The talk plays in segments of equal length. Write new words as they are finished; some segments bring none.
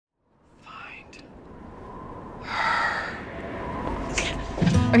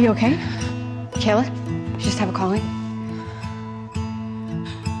Are you okay? Michaela? You just have a calling?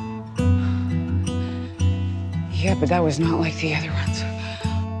 Yeah, but that was not like the other ones.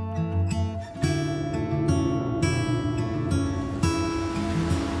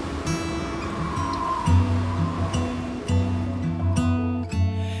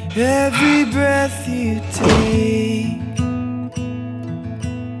 Every breath you take,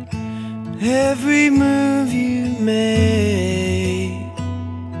 every move you make,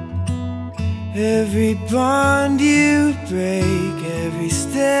 every bond you break, every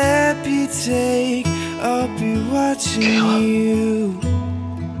step you take, I'll be watching you.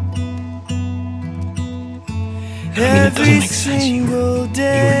 Every single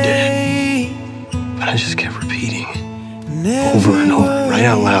day, you were dead, but I just kept repeating over and over, right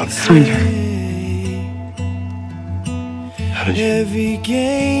out loud. Sandra. How did you? Every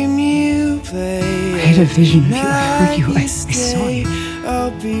game you play, I had a vision of you. I heard you. I saw you.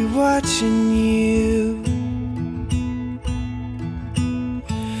 I'll be watching you.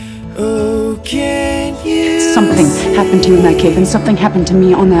 Oh, can you? Something happened to you in that cave, and something happened to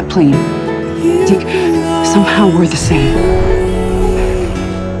me on that plane. Zeke, somehow we're the same.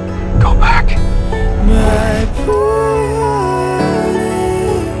 Go back. My bullets,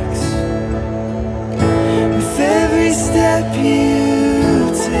 with every step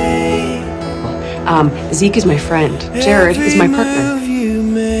you take, Zeke is my friend. Jared is my partner.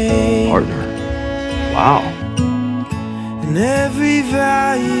 Partner? Wow. And every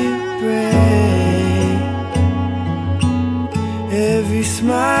vow you break, every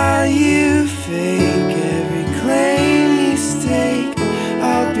smile you fake, every claim you stake,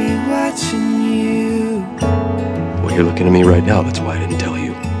 I'll be watching you. Well, you're looking at me right now. That's why I didn't tell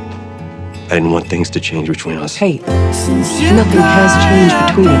you. I didn't want things to change between us. Hey, nothing has changed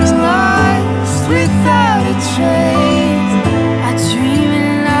between us. Lost without a trace, I dream at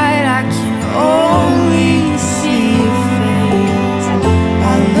night, I can only see your face.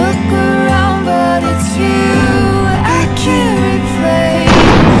 I look around, but it's you I can't replace.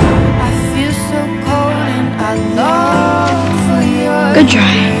 I feel so cold and I long for your Good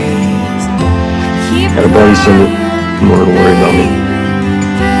try. Had a buddy send it in order to worry about me.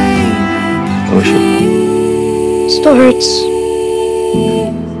 I wish it. Still hurts.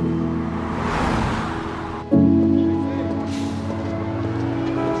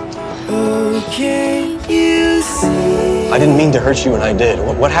 I didn't mean to hurt you, and I did.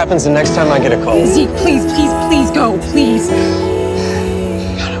 What happens the next time I get a call? Zeke, please, please, please go, please.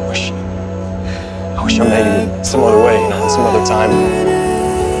 God, I wish I met you some other way, in some other time.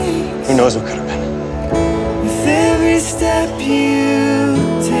 Who knows what could have been? With every step you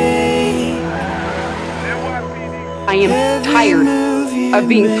take, I am tired of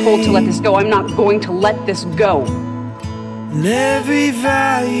being told to let this go. I'm not going to let this go. and every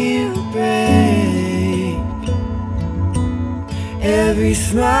vow you break, every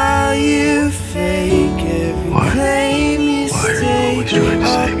smile you fake, every claim you stake,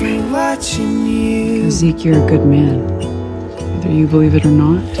 I'll be watching you. Zeke, you're a good man. Whether you believe it or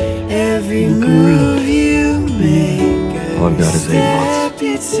not, Every you'll come move you make, All I've got is 8 months.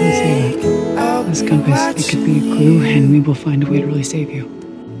 you take, I'll this be compass, it could be a watching clue, you. and we will find a way to really save you.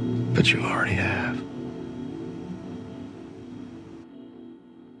 But you already have.